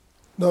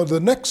Now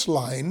the next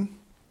line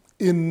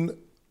in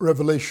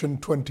Revelation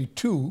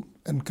 22,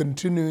 and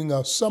continuing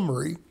our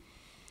summary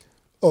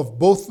of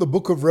both the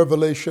book of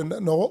Revelation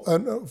and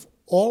of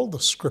all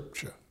the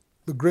scripture,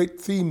 the great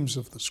themes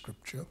of the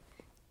scripture,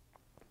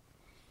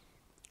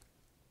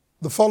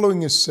 the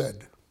following is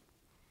said.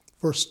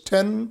 Verse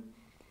 10,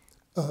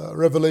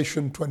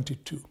 Revelation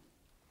 22.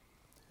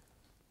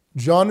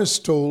 John is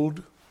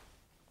told,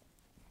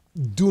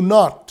 do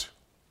not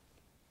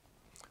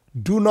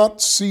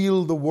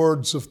seal the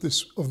words of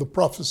the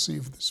prophecy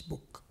of this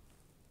book,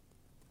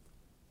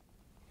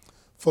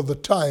 for the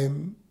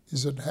time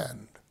is at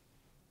hand.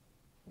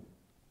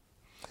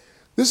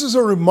 This is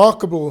a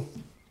remarkable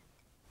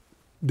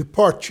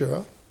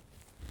departure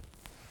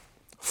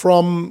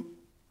from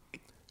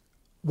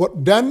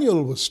what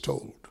Daniel was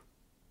told.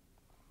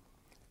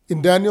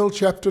 In Daniel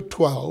chapter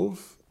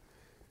 12,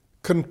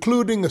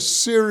 concluding a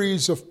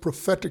series of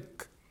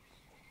prophetic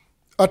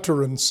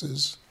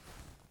utterances,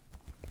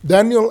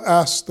 Daniel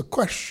asked the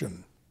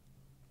question,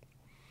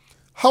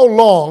 how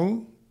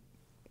long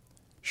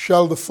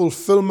shall the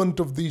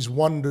fulfillment of these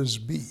wonders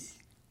be?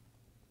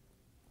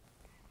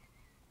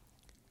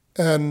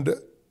 And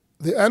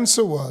the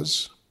answer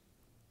was,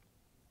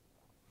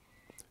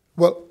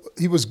 well,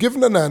 he was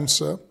given an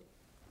answer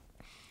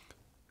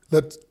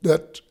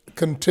that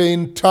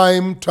contained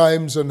time,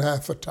 times, and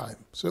half a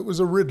time. So it was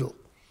a riddle.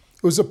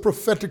 It was a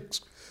prophetic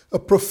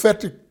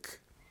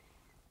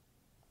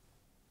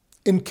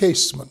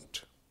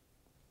encasement.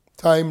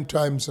 Time,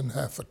 times, and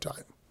half a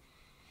time.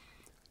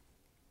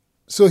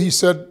 So he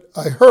said,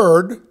 I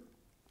heard,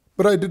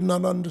 but I did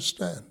not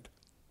understand.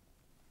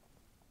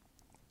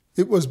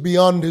 It was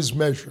beyond his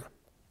measure.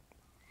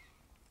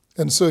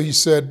 And so he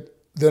said,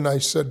 then I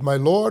said, my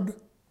Lord,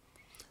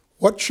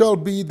 what shall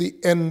be the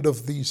end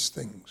of these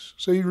things?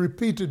 So he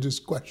repeated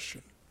his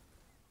question.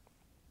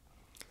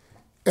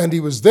 And he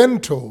was then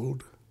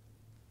told,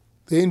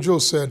 the angel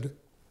said,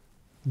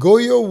 go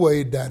your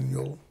way,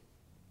 Daniel,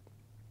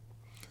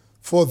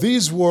 for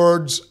these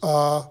words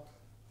are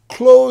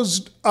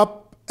closed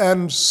up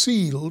and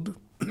sealed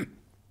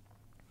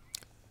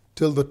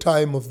till the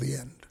time of the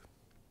end.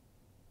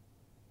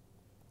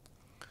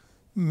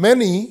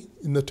 Many,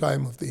 in the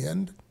time of the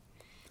end,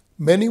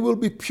 many will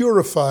be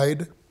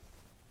purified,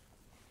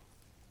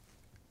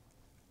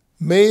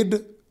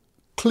 made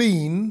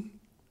clean,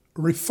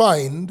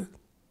 refined,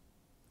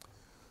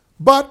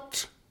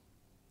 but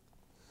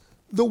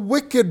the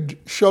wicked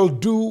shall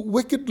do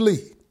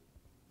wickedly,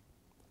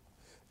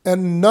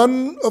 and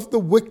none of the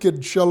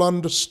wicked shall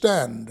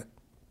understand,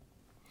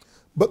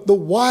 but the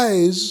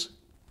wise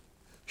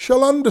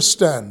shall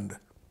understand.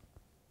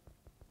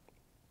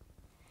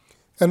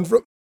 And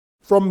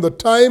from the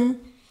time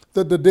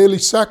that the daily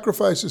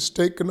sacrifice is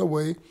taken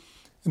away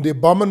and the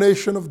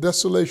abomination of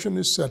desolation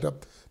is set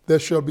up, there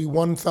shall be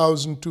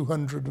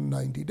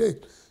 1,290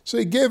 days. So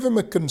he gave him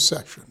a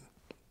concession.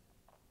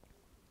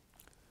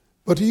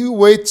 But he who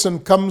waits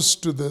and comes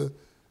to the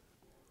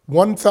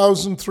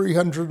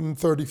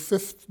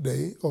 1,335th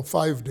day, or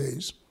 5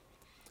 days,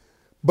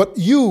 but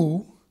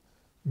you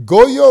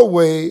go your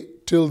way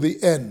till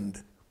the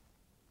end.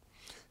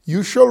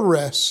 You shall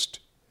rest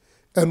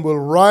and will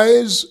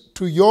rise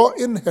to your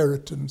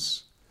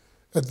inheritance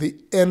at the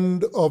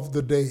end of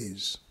the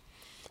days.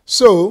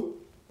 So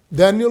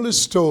Daniel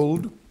is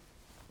told,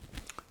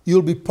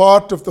 you'll be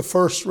part of the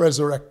first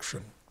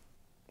resurrection.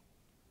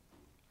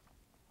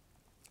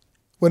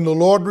 When the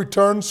Lord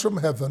returns from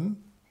heaven,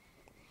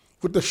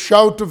 with the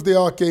shout of the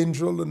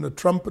archangel and the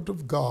trumpet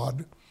of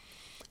God,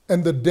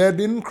 and the dead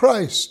in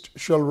Christ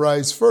shall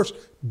rise first.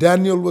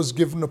 Daniel was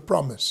given a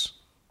promise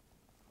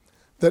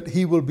that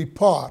he will be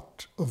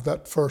part of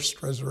that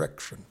first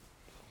resurrection.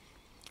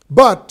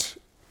 But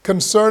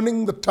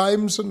concerning the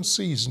times and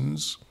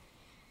seasons,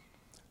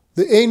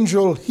 the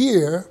angel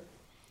here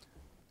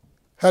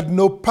had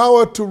no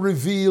power to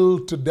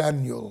reveal to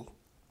Daniel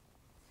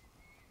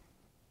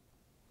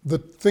the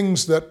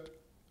things that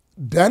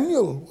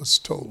Daniel was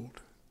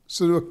told.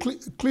 So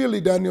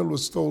clearly Daniel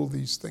was told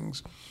these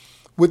things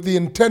with the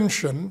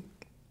intention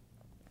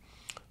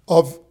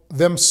of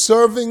them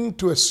serving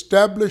to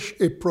establish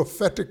a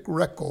prophetic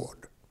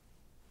record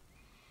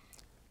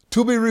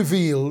to be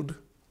revealed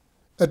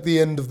at the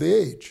end of the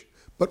age.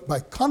 But by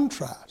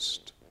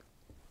contrast,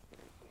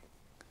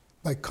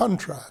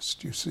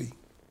 you see,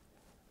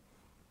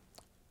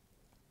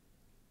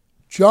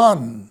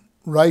 John,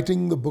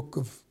 writing the book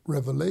of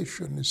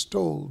Revelation, is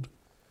told,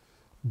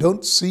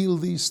 don't seal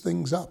these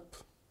things up.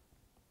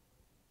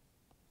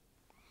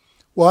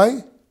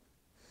 Why?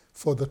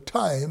 For the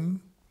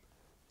time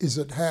is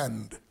at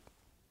hand.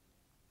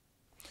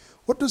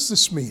 What does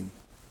this mean?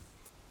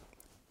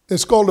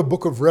 It's called a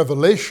book of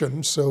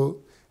Revelation,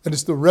 and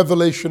it's the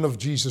revelation of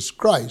Jesus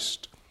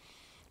Christ,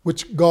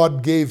 which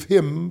God gave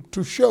him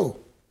to show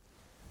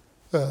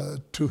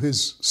to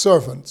his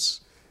servants.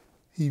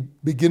 He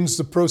begins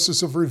the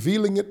process of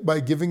revealing it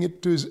by giving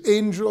it to his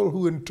angel,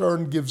 who in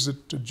turn gives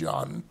it to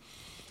John,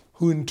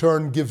 who in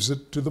turn gives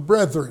it to the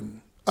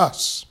brethren,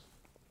 us.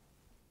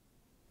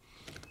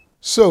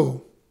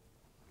 So,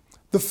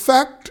 the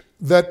fact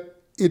that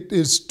it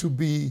is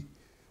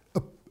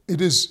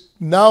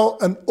now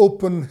an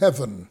open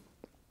heaven.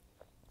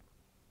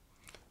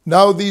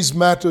 Now these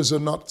matters are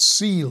not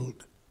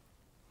sealed.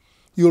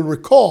 You'll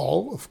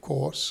recall, of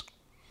course,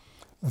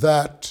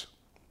 that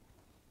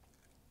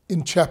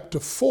in chapter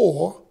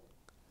 4,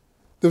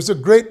 there's a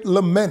great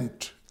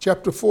lament.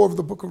 Chapter 4 of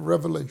the book of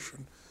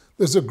Revelation.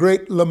 There's a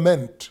great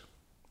lament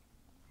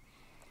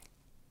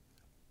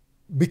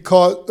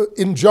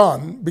in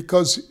John,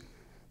 because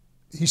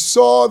he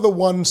saw the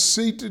one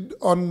seated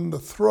on the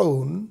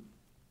throne,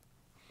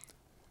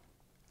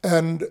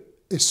 and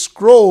a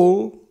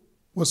scroll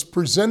was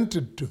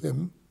presented to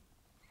him,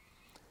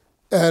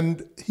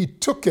 and he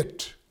took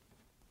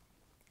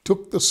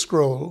the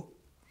scroll,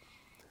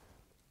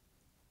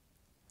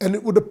 and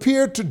it would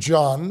appear to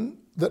John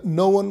that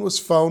no one was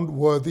found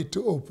worthy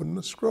to open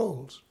the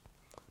scrolls,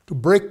 to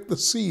break the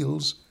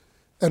seals,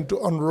 and to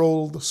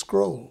unroll the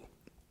scroll.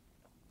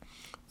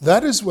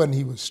 That is when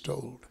he was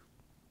told,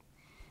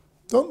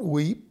 "Don't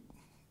weep.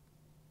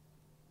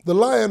 The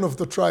Lion of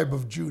the tribe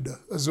of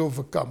Judah has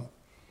overcome,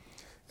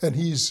 and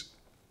he's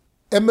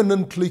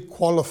eminently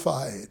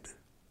qualified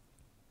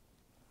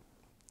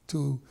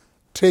to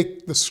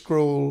take the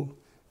scroll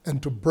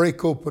and to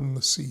break open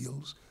the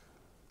seals."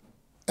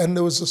 And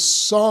there was a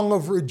song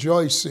of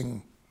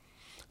rejoicing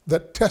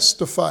that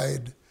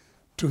testified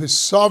to his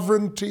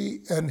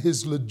sovereignty and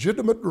his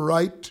legitimate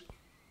right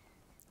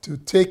to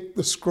take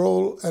the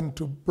scroll and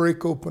to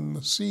break open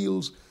the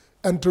seals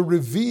and to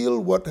reveal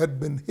what had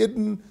been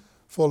hidden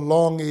for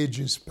long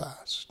ages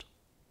past.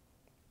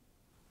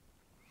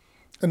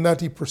 And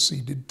that he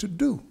proceeded to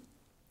do.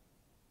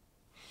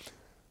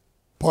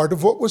 Part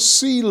of what was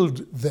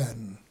sealed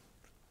then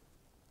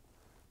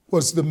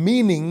was the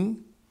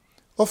meaning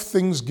of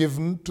things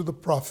given to the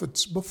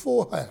prophets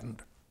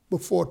beforehand,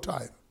 before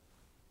time.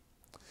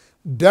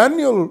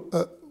 Daniel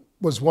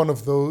was one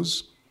of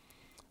those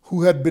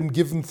who had been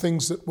given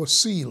things that were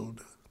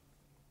sealed.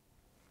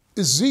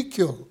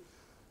 Ezekiel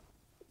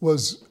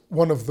was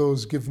one of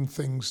those given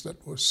things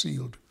that were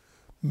sealed.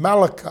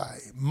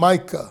 Malachi,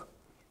 Micah,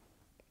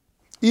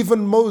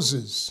 even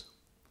Moses.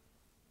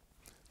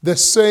 Their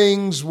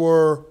sayings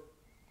were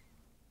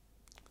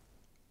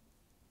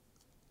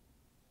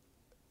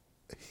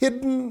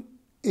hidden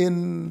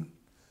in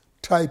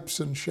types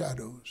and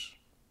shadows,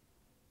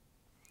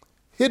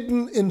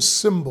 hidden in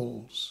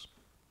symbols.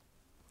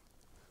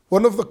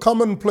 One of the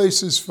common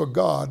places for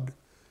God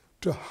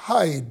to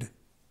hide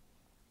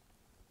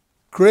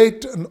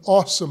great and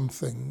awesome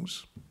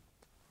things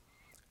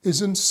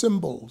is in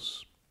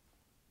symbols,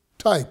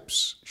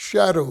 types,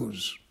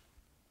 shadows.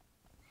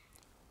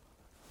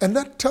 And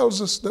that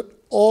tells us that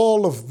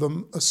all of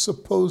them are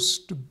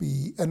supposed to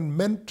be and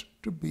meant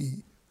to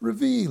be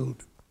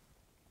revealed.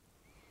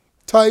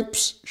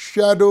 Types,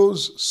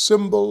 shadows,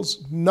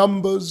 symbols,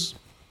 numbers,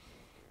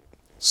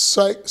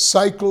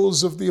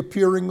 cycles of the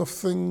appearing of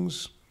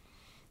things,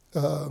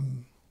 the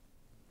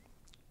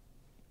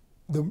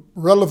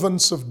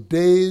relevance of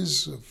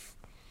days, of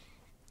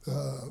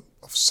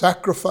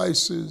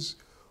sacrifices,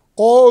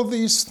 all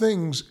these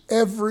things,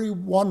 every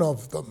one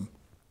of them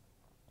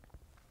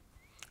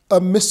are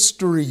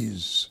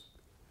mysteries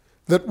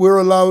that we're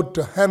allowed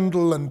to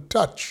handle and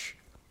touch,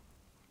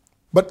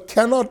 but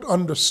cannot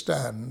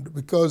understand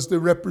because they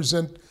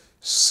represent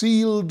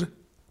sealed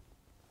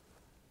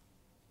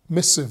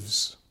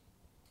missives,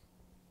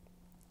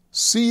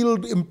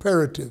 sealed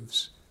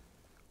imperatives.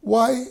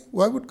 Why?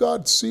 Why would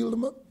God seal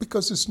them up?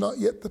 Because it's not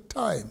yet the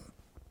time.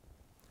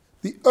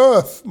 The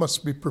earth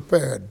must be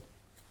prepared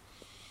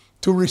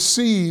to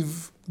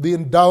receive the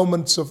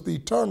endowments of the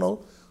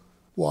eternal.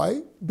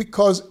 Why?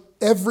 Because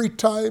every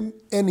time,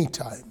 any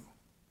time,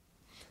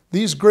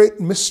 these great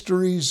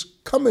mysteries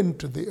come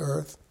into the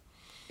earth.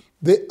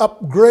 They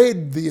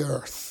upgrade the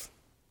earth.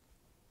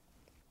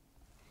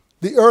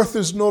 The earth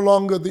is no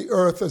longer the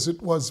earth as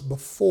it was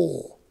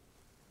before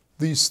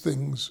these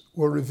things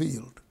were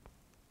revealed.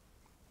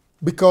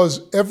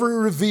 Because every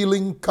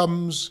revealing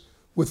comes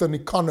with an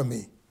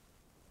economy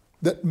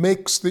that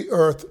makes the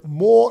earth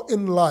more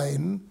in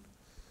line,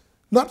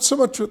 not so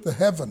much with the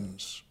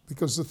heavens,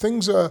 because the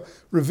things are,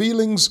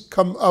 revealings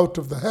come out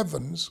of the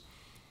heavens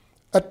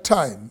at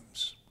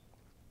times,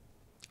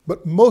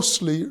 but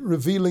mostly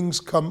revealings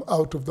come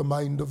out of the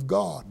mind of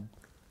God.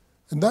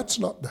 And that's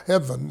not the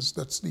heavens,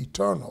 that's the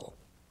eternal.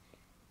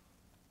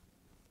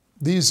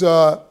 These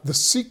are the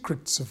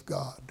secrets of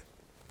God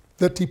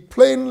that he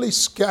plainly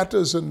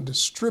scatters and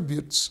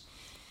distributes,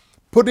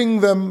 putting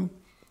them,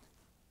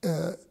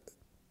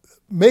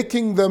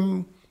 placing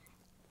them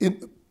in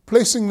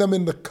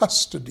the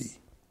custody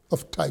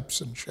of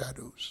types and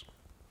shadows.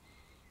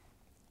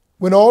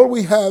 When all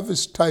we have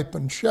is type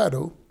and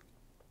shadow,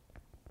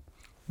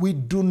 we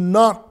do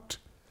not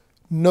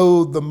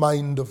know the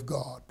mind of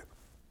God.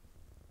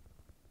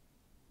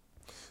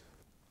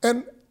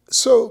 And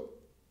so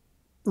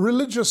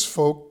religious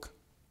folk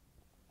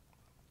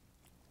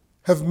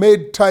have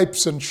made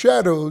types and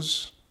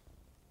shadows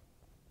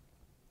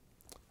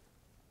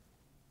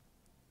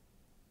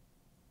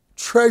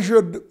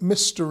treasured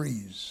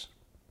mysteries.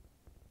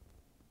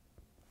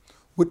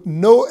 with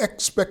no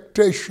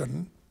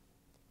expectation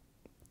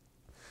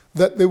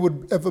that they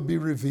would ever be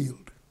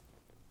revealed.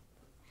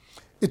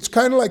 It's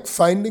kind of like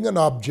finding an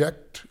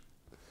object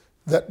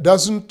that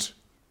doesn't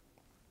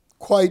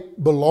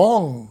quite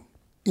belong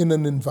in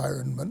an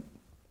environment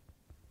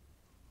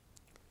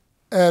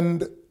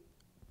and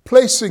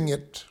placing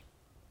it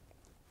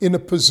in a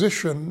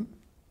position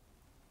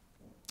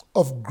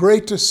of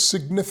greatest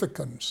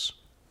significance,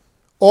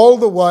 all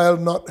the while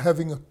not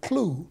having a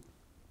clue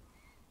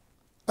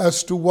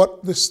as to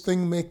what this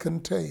thing may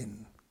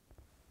contain.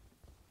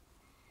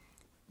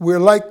 We're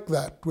like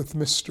that with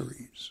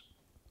mysteries.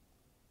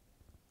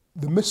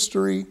 The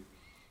mystery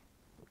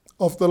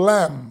of the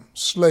lamb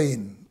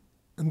slain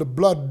and the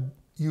blood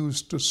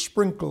used to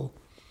sprinkle,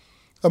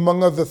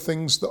 among other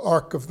things, the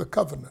Ark of the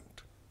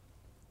Covenant.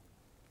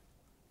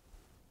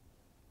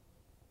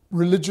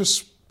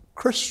 Religious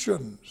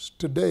Christians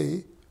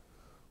today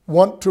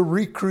want to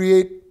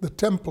recreate the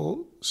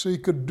temple so you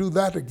could do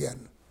that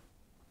again.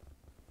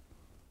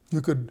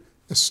 You could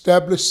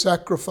establish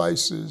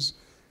sacrifices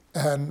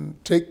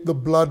and take the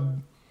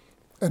blood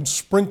and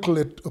sprinkle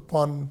it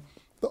upon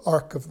the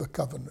Ark of the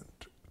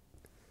Covenant.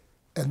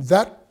 And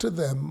that to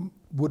them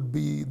would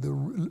be the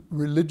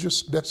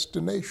religious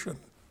destination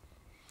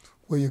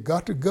where you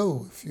got to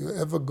go if you're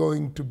ever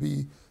going to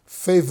be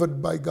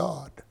favored by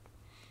God.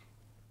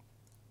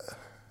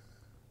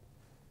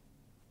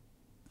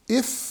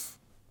 If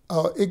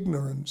our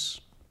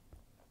ignorance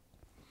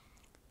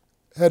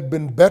had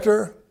been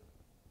better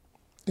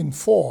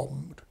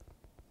informed,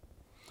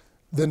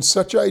 then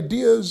such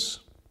ideas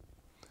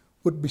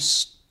would be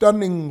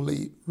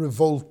stunningly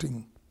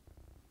revolting.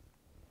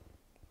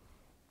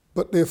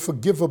 But they're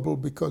forgivable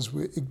because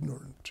we're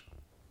ignorant.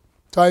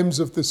 Times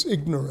of this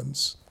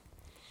ignorance,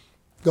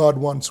 God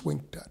once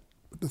winked at.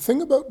 But the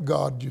thing about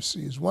God, you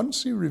see, is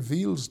once He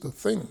reveals the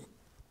thing,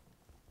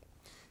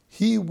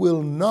 He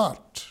will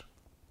not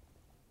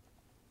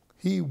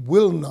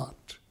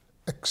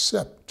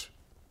accept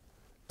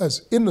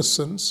as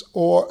innocence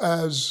or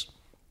as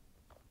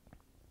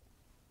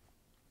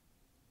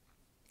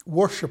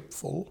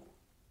worshipful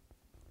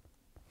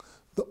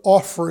the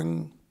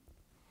offering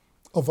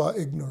of our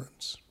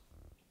ignorance.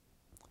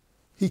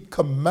 He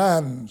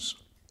commands.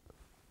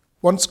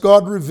 Once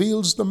God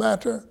reveals the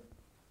matter,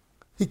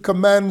 He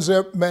commands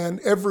man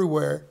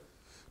everywhere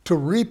to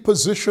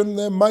reposition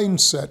their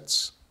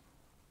mindsets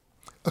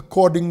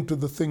according to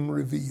the thing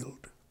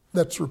revealed.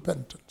 That's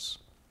repentance.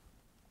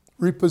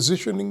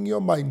 Repositioning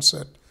your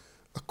mindset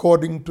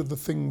according to the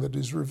thing that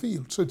is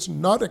revealed. So it's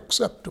not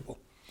acceptable.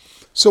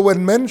 So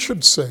when men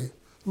should say,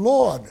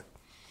 Lord,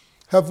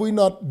 have we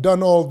not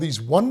done all these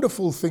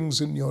wonderful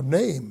things in your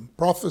name,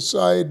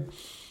 prophesied,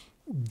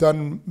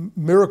 done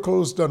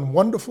miracles, done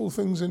wonderful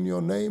things in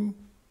your name?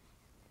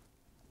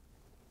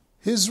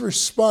 His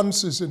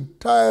response is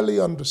entirely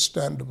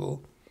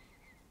understandable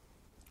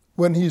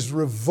when he's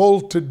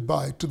revolted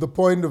by, to the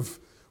point of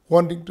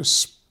wanting to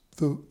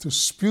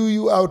spew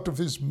you out of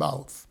his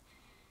mouth.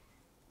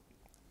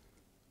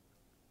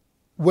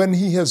 When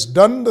he has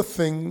done the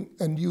thing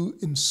and you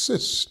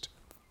insist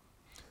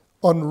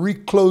on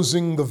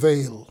reclosing the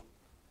veil,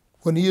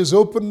 when he has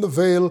opened the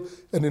veil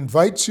and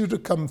invites you to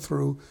come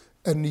through,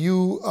 and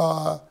you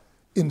are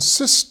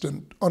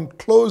insistent on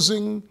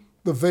closing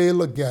the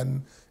veil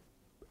again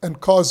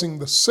and causing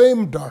the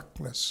same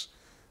darkness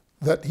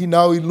that he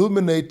now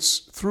illuminates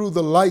through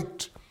the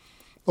light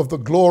of the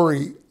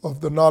glory of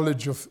the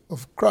knowledge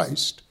of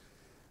Christ,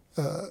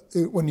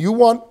 when you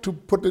want to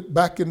put it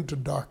back into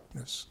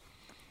darkness,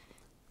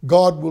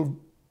 God will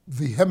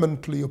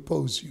vehemently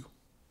oppose you.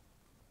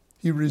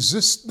 He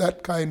resists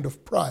that kind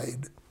of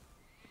pride.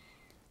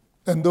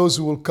 And those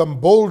who will come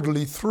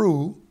boldly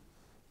through,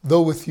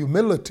 though with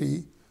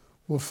humility,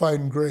 will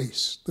find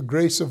grace, the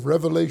grace of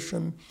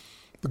revelation,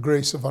 the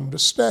grace of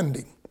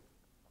understanding.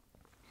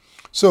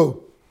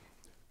 So,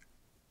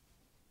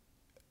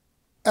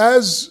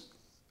 as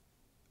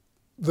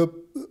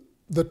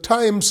the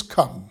times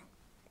come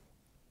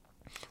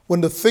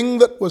when the thing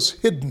that was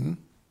hidden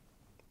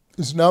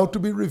is now to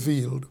be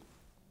revealed,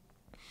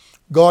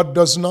 God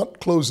does not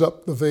close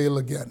up the veil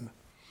again.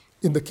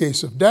 In the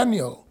case of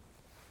Daniel,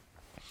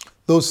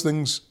 those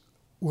things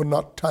were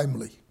not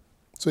timely,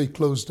 so he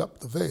closed up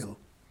the veil,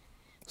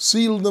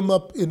 sealed them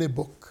up in a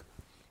book.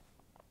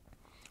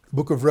 The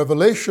book of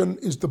Revelation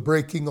is the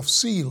breaking of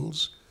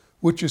seals,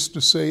 which is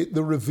to say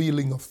the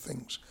revealing of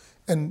things.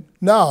 And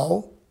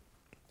now,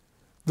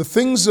 the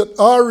things that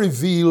are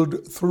revealed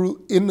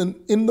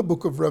in the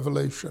book of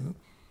Revelation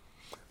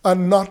are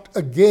not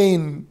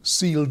again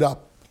sealed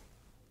up.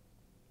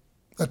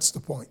 That's the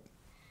point.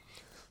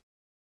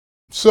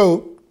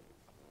 So,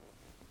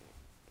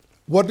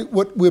 what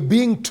we're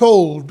being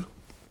told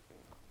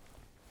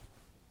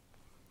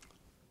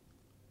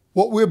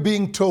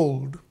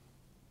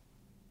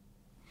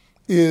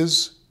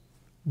is,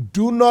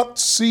 do not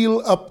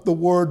seal up the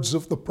words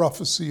of the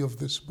prophecy of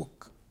this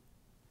book.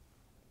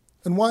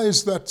 And why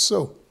is that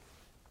so?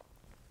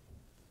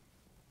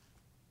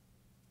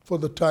 For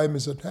the time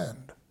is at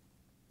hand.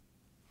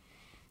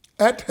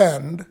 At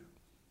hand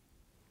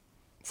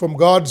from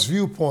God's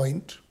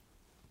viewpoint,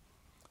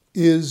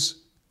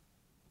 is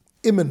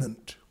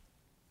imminent.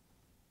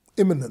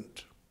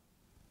 Imminent.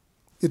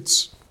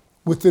 It's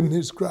within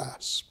his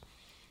grasp,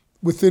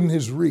 within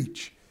his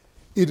reach.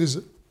 It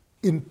is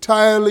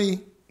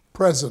entirely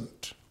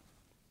present.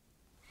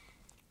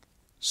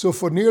 So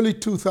for nearly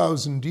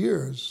 2,000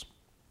 years,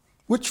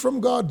 which from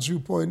God's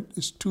viewpoint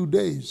is 2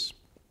 days,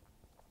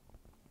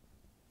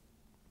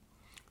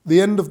 the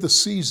end of the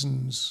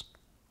seasons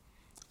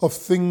of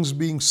things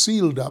being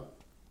sealed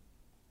up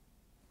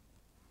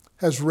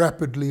has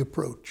rapidly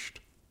approached.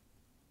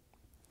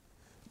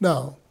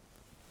 Now,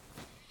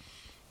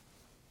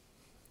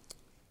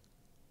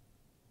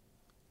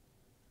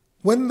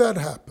 when that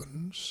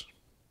happens,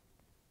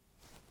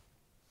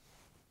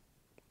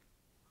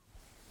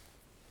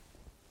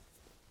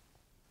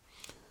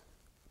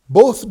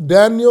 both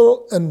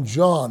Daniel and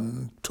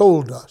John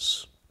told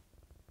us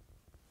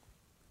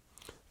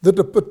that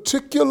a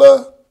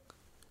particular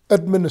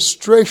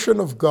administration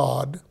of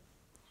God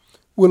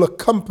will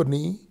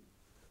accompany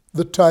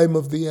the time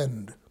of the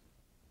end.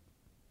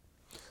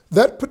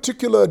 That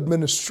particular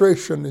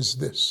administration is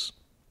this: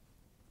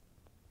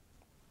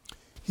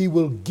 he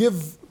will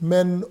give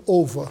men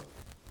over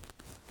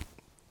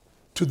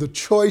to the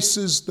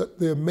choices that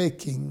they're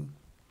making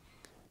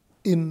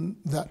in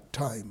that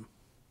time.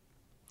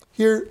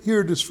 Here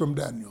it is from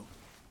Daniel.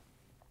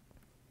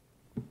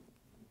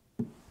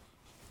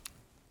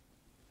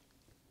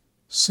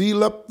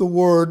 Seal up the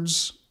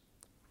words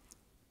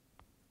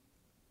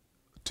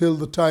till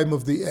the time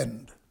of the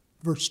end.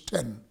 Verse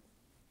 10.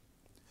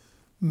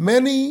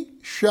 Many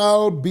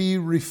shall be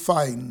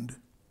refined.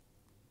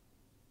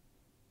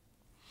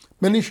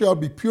 Many shall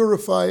be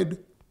purified,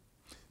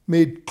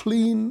 made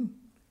clean,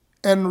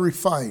 and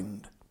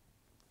refined.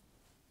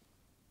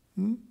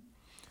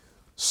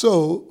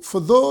 So, for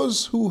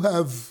those who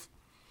have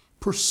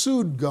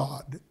pursued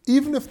God,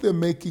 even if they're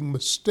making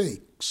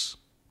mistakes,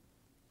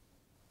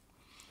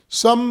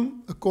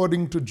 some,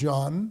 according to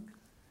John,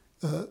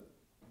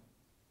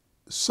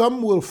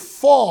 some will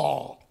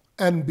fall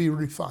and be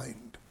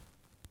refined,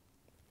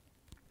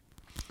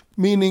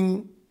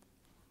 meaning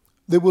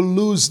they will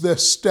lose their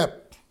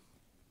step.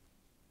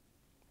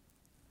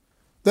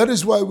 That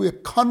is why we are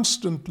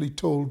constantly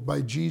told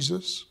by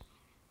Jesus,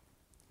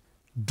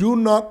 do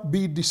not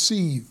be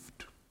deceived.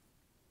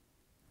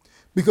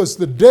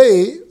 Because in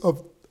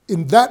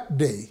that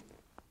day,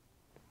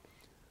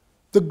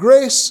 the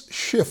grace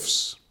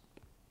shifts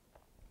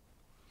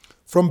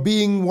from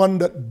being one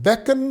that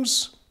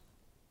beckons,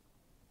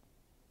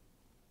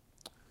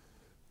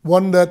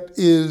 one that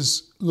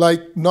is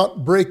like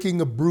not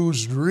breaking a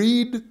bruised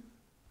reed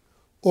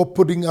or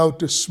putting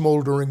out a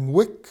smoldering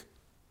wick.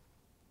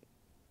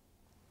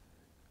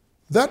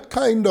 That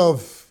kind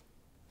of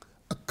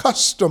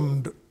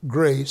accustomed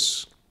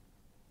grace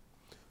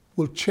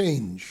will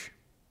change,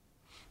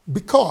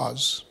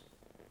 because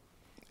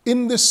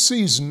in this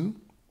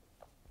season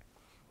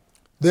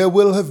there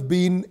will have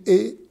been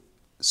a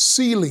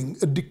sealing,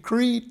 a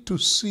decree to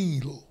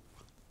seal,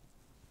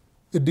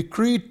 a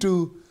decree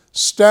to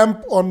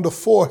stamp on the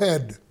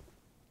forehead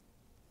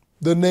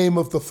the name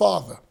of the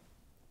Father.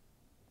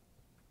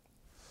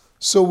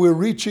 So we're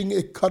reaching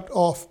a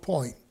cut-off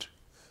point.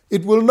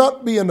 It will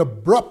not be an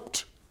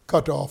abrupt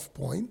cut-off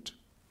point,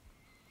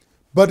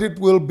 but it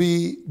will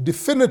be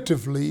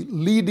definitively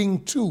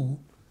leading to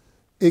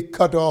a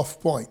cut-off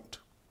point.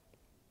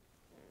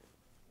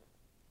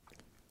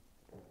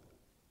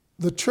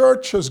 The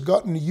church has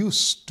gotten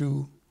used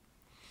to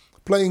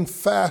playing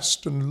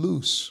fast and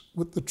loose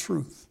with the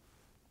truth.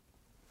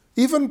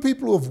 Even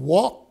people who have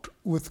walked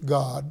with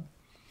God,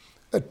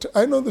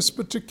 I know this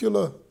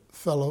particular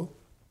fellow,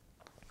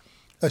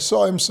 I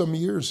saw him some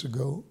years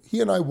ago.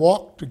 He and I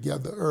walked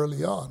together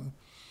early on.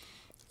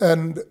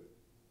 And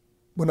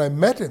when I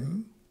met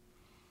him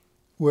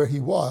where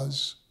he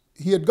was,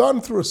 he had gone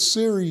through a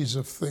series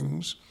of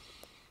things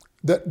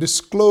that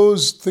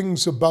disclosed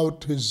things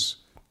about his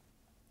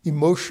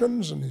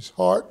emotions and his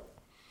heart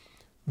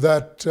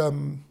that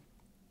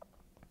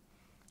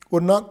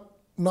were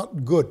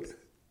not good.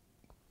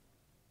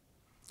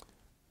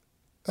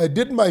 I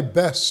did my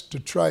best to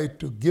try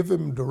to give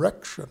him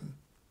direction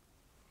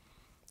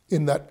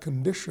in that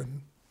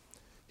condition.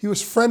 He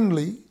was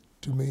friendly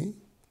to me,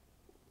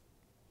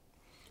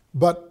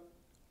 but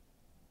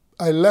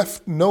I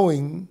left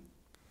knowing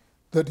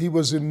that he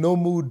was in no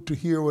mood to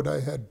hear what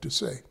I had to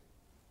say.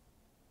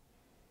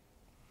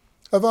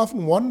 I've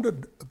often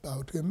wondered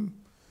about him,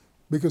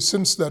 because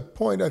since that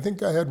point, I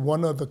think I had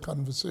one other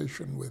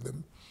conversation with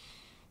him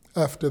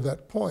after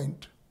that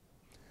point.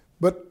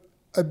 But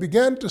I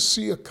began to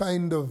see a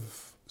kind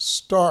of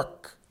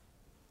stark,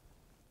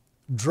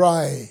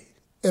 dry,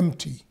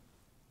 empty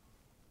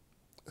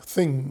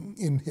thing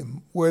in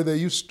him, where there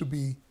used to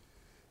be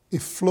a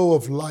flow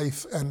of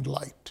life and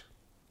light.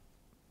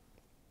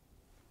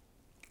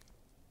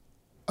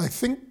 I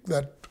think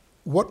that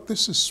what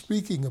this is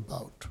speaking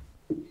about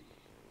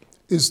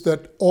is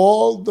that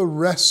all the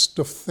rest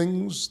of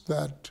things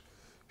that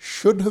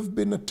should have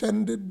been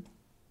attended,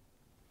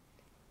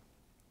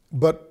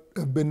 but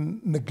have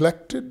been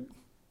neglected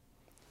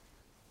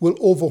will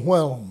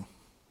overwhelm.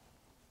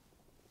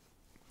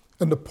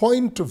 And the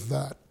point of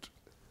that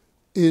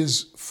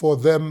is for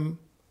them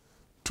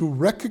to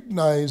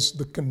recognize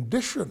the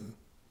condition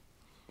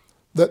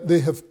that they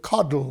have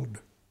coddled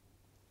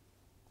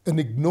and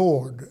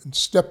ignored and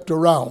stepped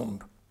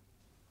around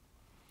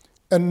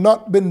and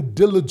not been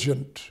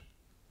diligent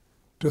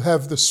to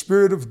have the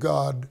Spirit of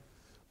God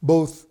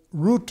both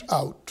root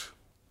out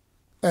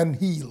and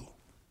heal.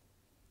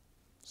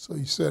 So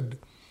he said,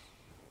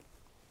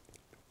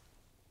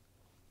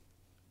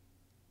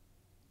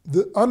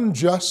 the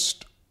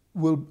unjust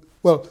will,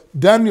 well,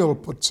 Daniel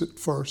puts it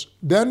first.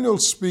 Daniel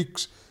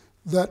speaks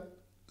that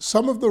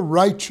some of the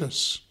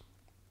righteous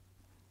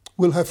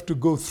will have to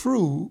go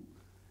through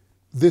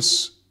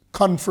this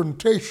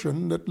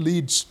confrontation that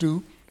leads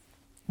to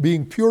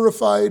being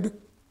purified,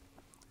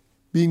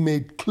 being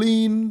made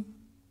clean,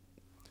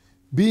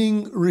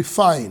 being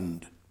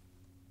refined.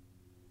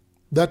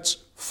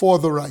 That's for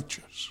the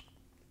righteous.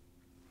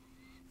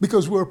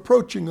 Because we're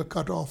approaching a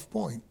cutoff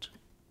point.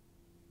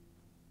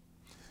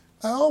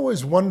 I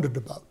always wondered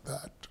about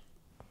that.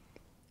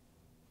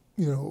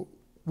 You know,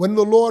 when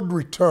the Lord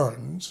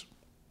returns,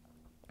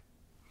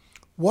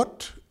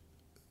 what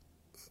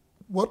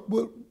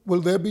will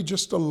there be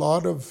just a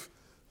lot of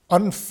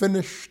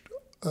unfinished,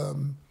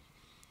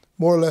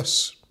 more or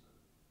less,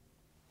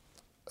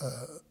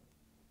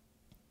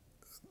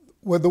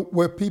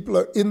 where people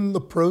are in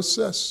the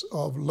process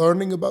of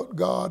learning about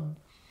God,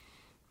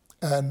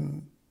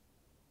 and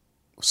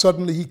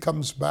suddenly he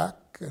comes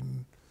back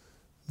and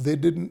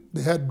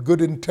they had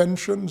good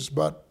intentions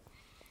but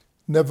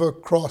never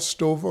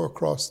crossed over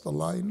across the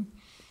line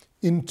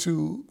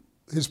into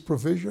his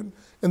provision.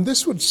 And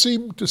this would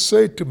seem to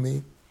say to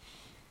me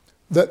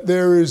that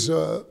there is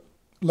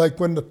like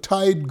when the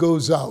tide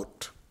goes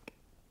out,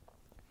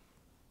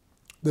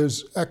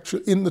 there's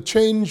actually, in the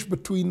change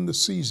between the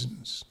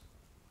seasons,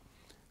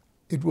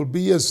 it will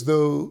be as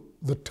though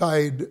the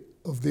tide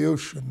of the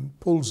ocean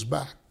pulls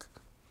back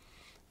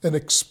and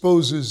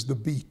exposes the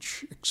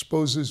beach,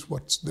 exposes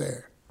what's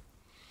there.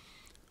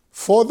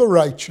 For the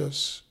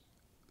righteous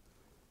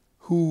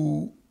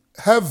who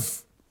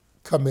have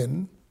come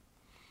in,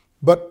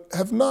 but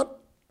have not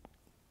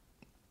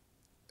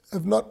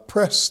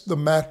pressed the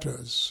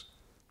matters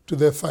to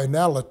their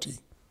finality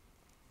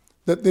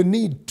that they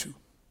need to,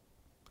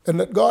 and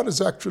that God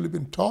has actually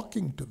been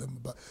talking to them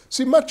about.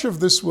 See, much of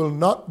this will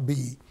not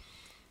be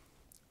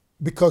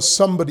because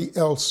somebody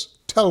else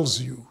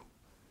tells you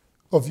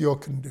of your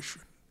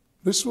condition.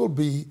 This will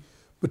be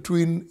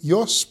between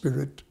your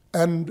spirit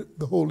and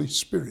the Holy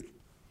Spirit,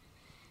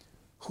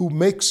 who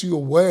makes you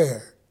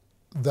aware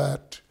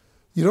that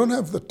you don't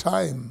have the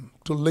time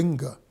to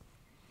linger.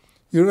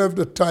 You don't have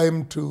the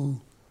time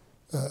to,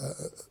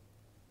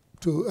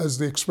 as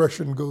the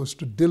expression goes,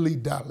 to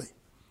dilly-dally.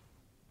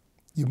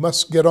 You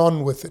must get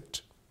on with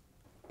it.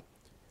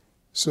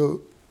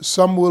 So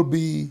some will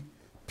be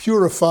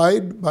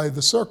purified by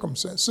the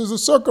circumstances. The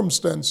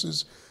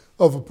circumstances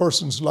of a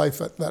person's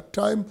life at that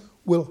time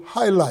will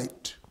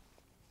highlight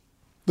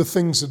the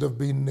things that have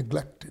been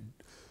neglected.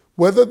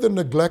 Whether the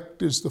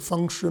neglect is the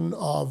function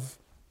of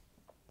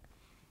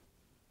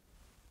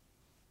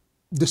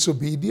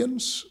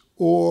disobedience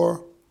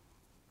or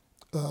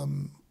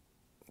the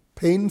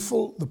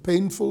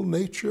painful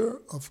nature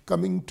of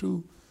coming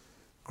to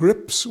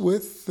grips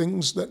with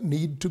things that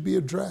need to be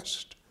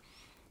addressed,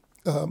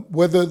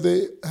 whether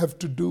they have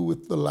to do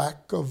with the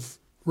lack of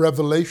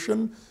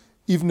revelation,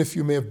 even if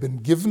you may have been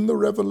given the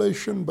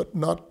revelation but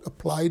not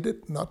applied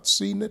it, not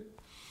seen it,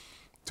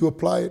 to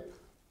apply it.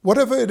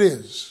 Whatever it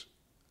is,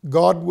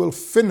 God will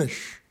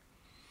finish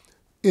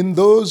in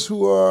those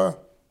who are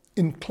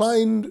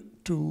inclined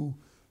to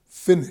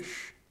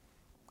finish.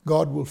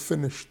 God will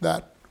finish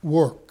that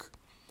work.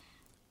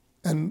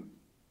 And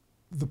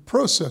the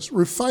process,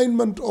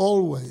 refinement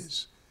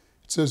always,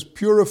 it says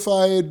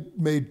purified,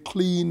 made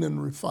clean,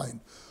 and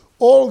refined.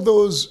 All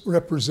those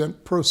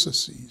represent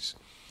processes,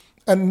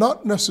 and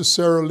not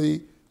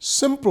necessarily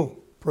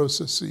simple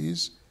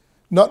processes,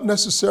 not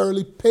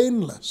necessarily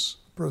painless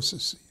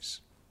processes.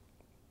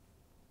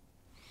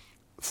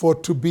 For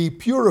to be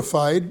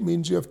purified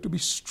means you have to be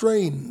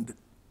strained,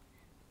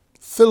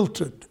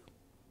 filtered,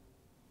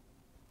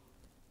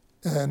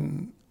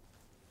 and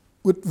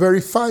with very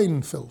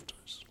fine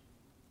filters,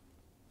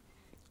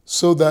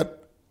 so that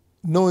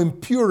no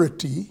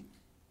impurity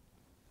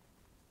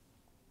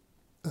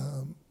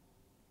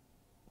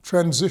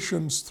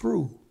transitions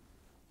through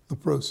the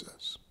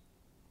process.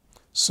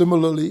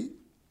 Similarly,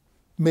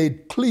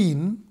 made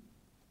clean,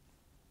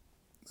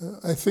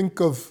 I think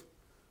of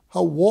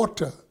how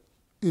water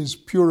is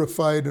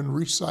purified and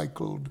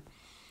recycled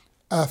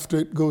after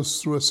it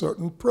goes through a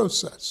certain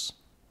process,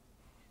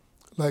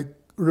 like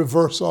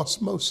reverse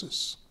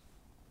osmosis,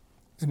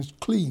 and it's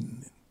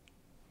clean.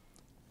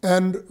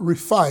 And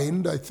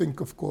refined, I think,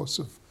 of course,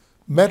 of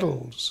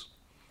metals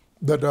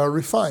that are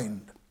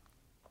refined,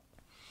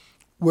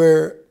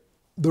 where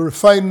the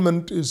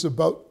refinement is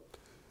about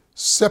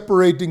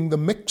separating the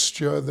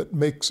mixture that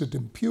makes it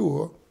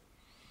impure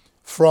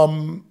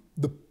from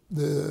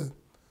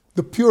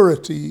the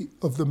purity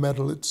of the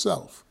metal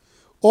itself.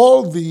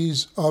 All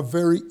these are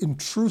very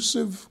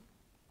intrusive,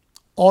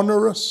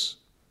 onerous,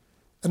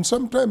 and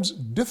sometimes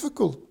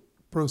difficult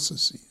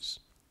processes.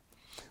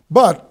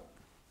 But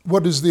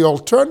what is the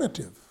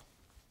alternative?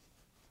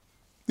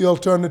 The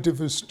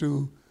alternative is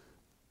to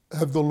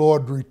have the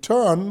Lord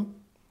return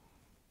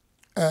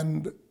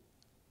and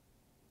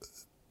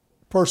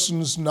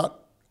persons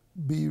not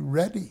be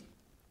ready.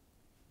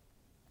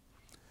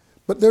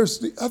 But there's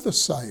the other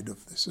side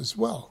of this as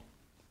well.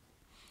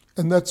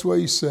 And that's why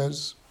he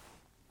says,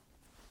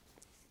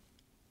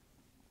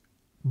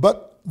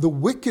 but the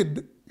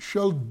wicked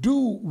shall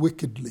do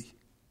wickedly,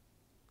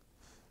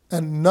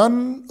 and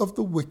none of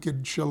the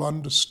wicked shall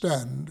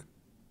understand,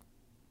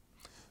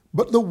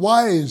 but the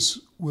wise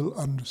will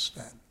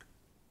understand.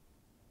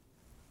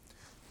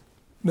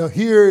 Now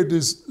here it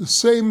is the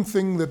same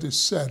thing that is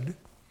said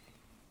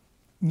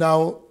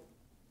now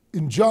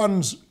in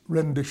John's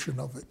rendition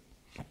of it.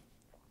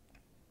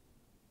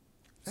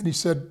 And he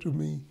said to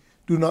me,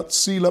 do not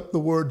seal up the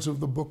words of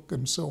the book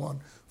and so on,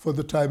 for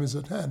the time is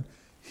at hand.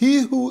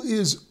 He who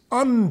is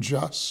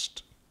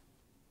unjust,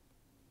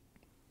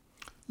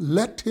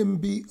 let him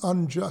be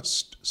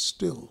unjust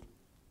still.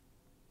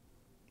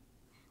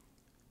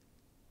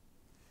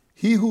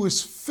 He who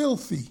is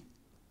filthy,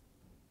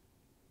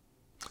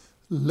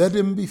 let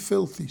him be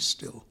filthy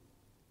still.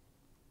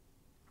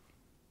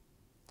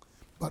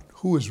 But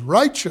who is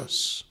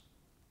righteous,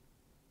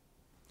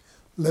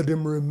 let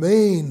him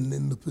remain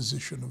in the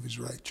position of his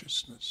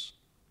righteousness.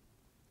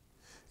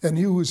 And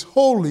he who is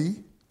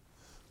holy,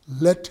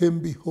 let him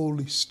be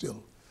holy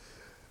still.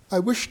 I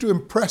wish to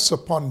impress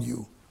upon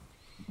you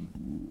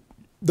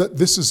that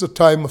this is a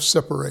time of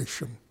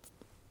separation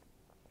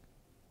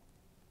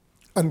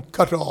and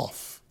cut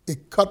off, a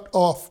cut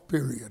off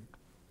period.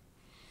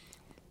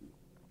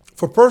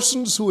 For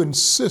persons who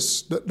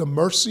insist that the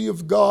mercy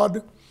of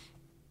God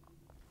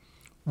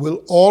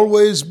will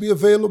always be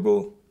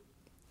available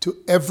to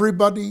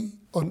everybody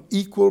on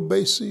equal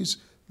basis,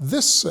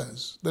 this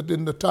says that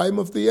in the time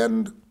of the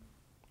end,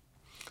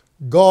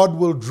 God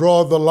will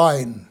draw the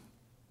line.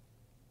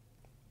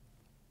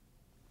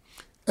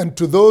 And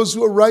to those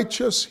who are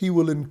righteous, he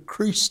will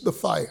increase the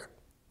fire.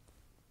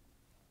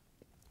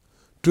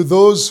 To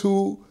those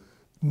who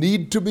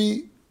need to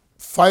be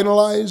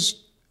finalized,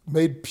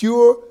 made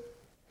pure,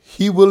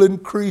 he will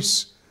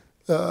increase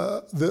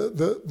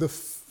the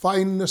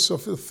fineness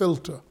of the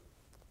filter.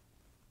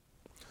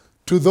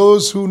 To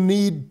those who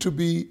need to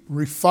be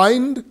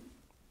refined,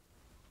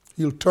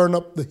 he'll turn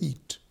up the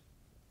heat.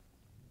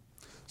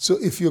 So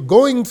if you're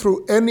going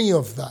through any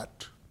of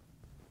that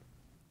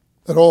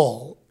at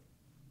all,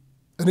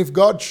 and if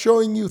God's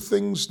showing you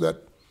things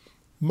that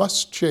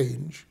must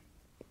change,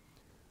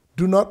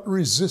 do not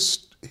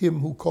resist him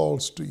who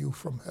calls to you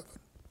from heaven.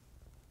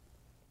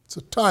 It's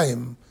a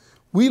time.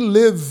 We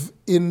live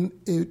in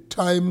a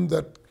time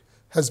that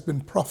has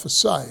been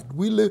prophesied.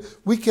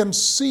 We can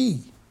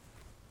see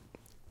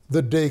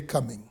the day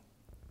coming.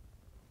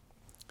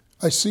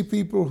 I see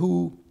people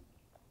who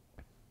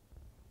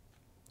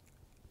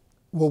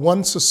were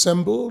once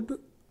assembled,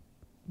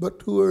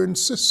 but who are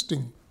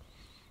insisting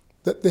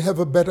that they have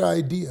a better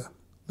idea,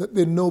 that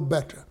they know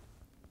better.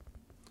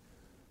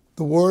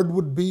 The word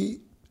would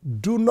be,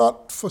 do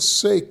not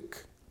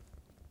forsake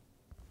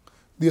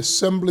the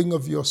assembling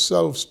of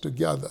yourselves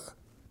together,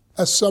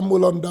 as some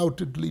will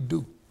undoubtedly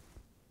do.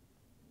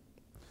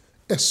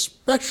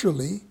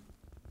 Especially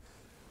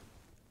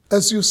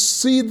as you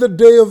see the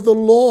day of the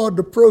Lord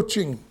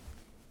approaching.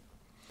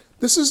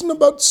 This isn't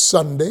about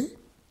Sunday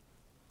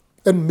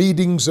and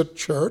meetings at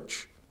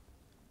church.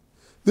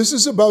 This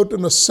is about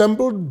an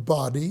assembled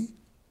body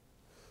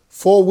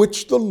for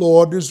which the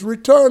Lord is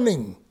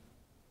returning.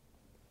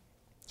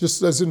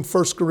 Just as in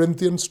 1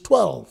 Corinthians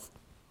 12.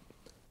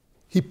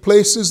 He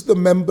places the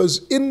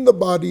members in the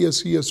body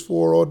as he has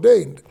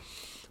foreordained.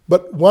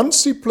 But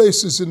once he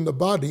places in the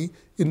body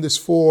in this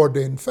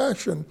foreordained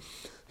fashion,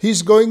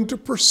 he's going to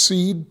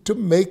proceed to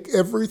make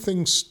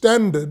everything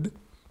standard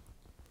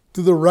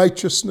to the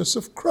righteousness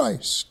of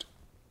Christ.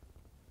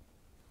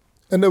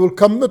 And there will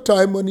come the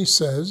time when he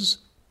says,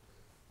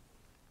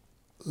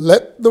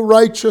 let the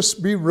righteous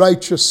be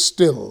righteous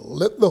still.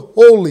 Let the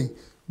holy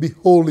be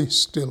holy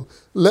still.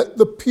 Let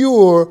the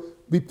pure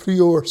be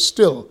pure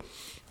still.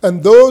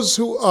 And those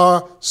who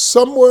are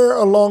somewhere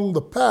along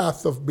the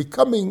path of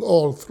becoming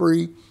all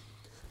three,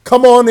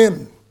 come on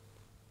in.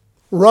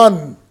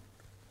 Run.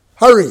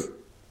 Hurry.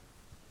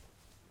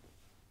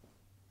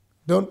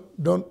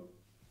 Don't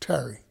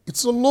tarry.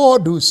 It's the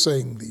Lord who's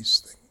saying these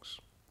things.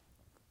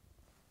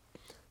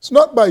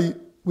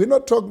 We're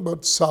not talking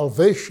about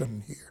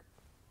salvation here.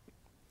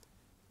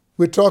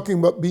 We're talking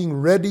about being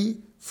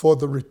ready for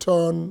the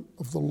return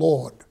of the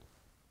Lord.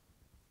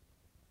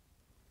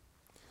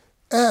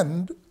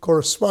 And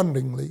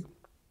correspondingly,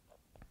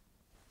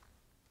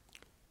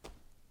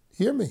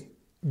 hear me,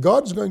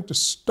 God's going to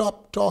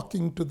stop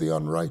talking to the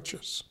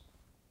unrighteous.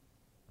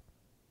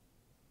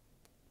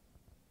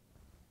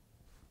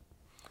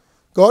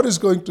 God is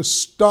going to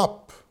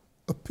stop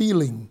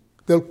appealing.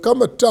 There'll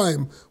come a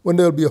time when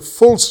there'll be a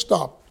full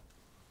stop,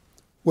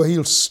 where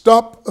he'll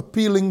stop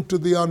appealing to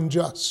the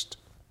unjust.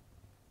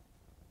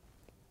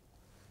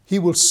 He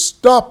will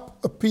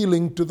stop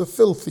appealing to the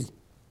filthy.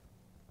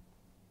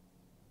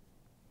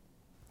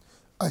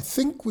 I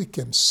think we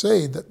can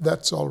say that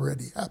that's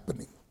already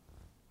happening.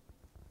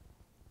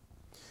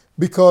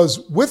 Because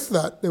with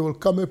that, there will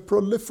come a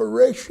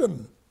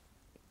proliferation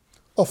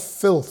of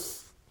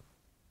filth.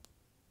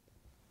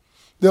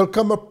 There'll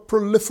come a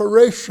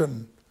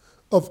proliferation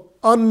of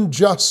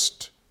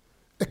unjust,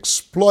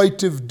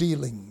 exploitive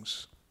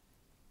dealings.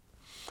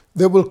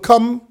 There will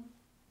come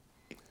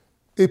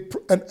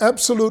an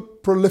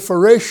absolute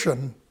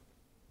proliferation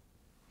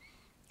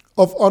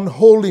of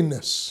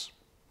unholiness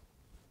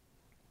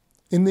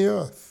in the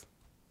earth.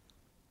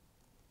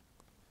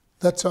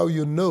 That's how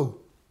you know.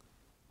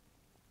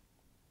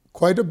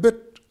 Quite a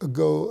bit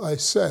ago I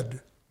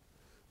said,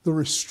 the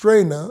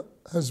restrainer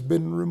has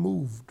been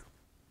removed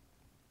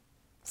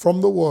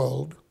from the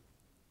world,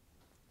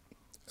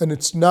 and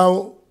it's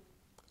now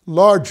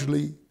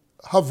largely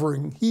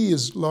hovering, he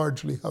is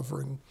largely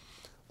hovering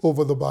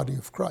over the body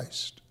of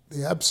Christ.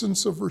 The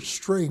absence of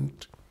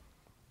restraint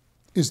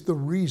is the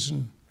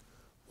reason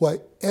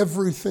why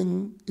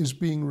everything is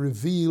being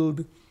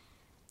revealed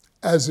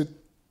as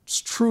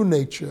its true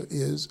nature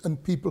is,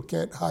 and people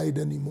can't hide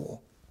anymore.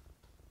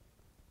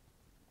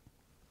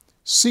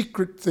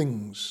 Secret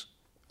things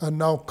are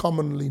now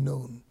commonly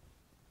known,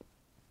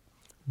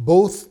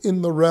 both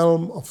in the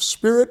realm of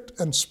spirit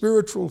and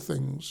spiritual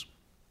things,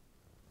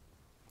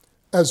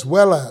 as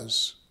well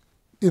as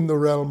in the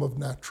realm of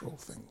natural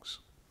things.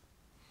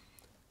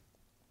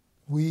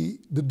 The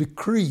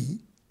decree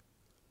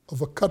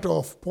of a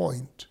cutoff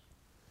point,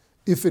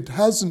 if it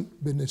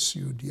hasn't been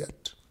issued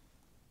yet,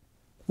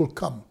 will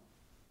come.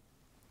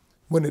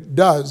 When it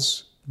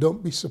does,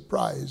 don't be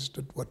surprised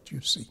at what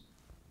you see.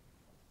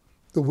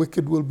 The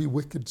wicked will be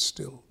wicked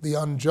still. The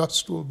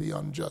unjust will be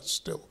unjust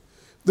still.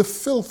 The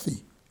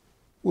filthy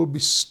will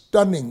be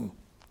stunning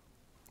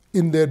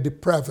in their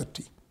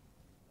depravity.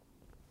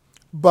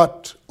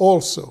 But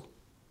also,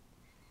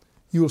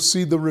 you'll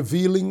see the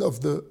revealing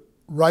of the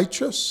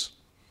righteous.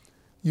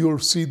 You'll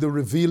see the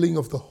revealing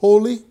of the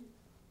holy.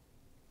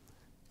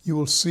 You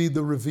will see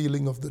the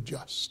revealing of the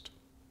just.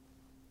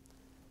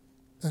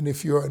 And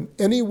if you're in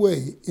any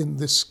way in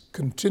this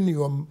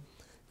continuum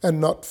and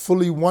not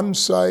fully one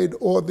side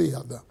or the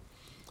other,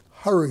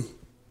 hurry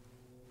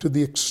to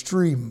the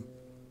extreme,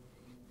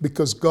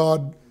 because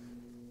God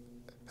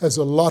has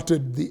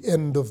allotted the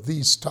end of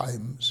these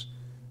times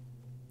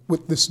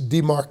with this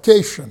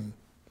demarcation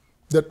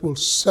that will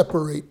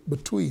separate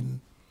between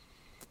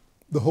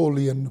the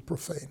holy and the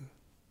profane.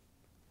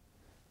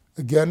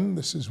 Again,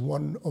 this is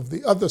one of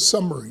the other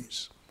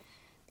summaries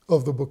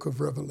of the book of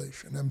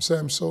Revelation. I'm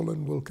Sam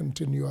Solon. We'll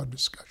continue our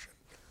discussion.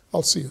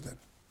 I'll see you then.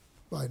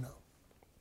 Bye now.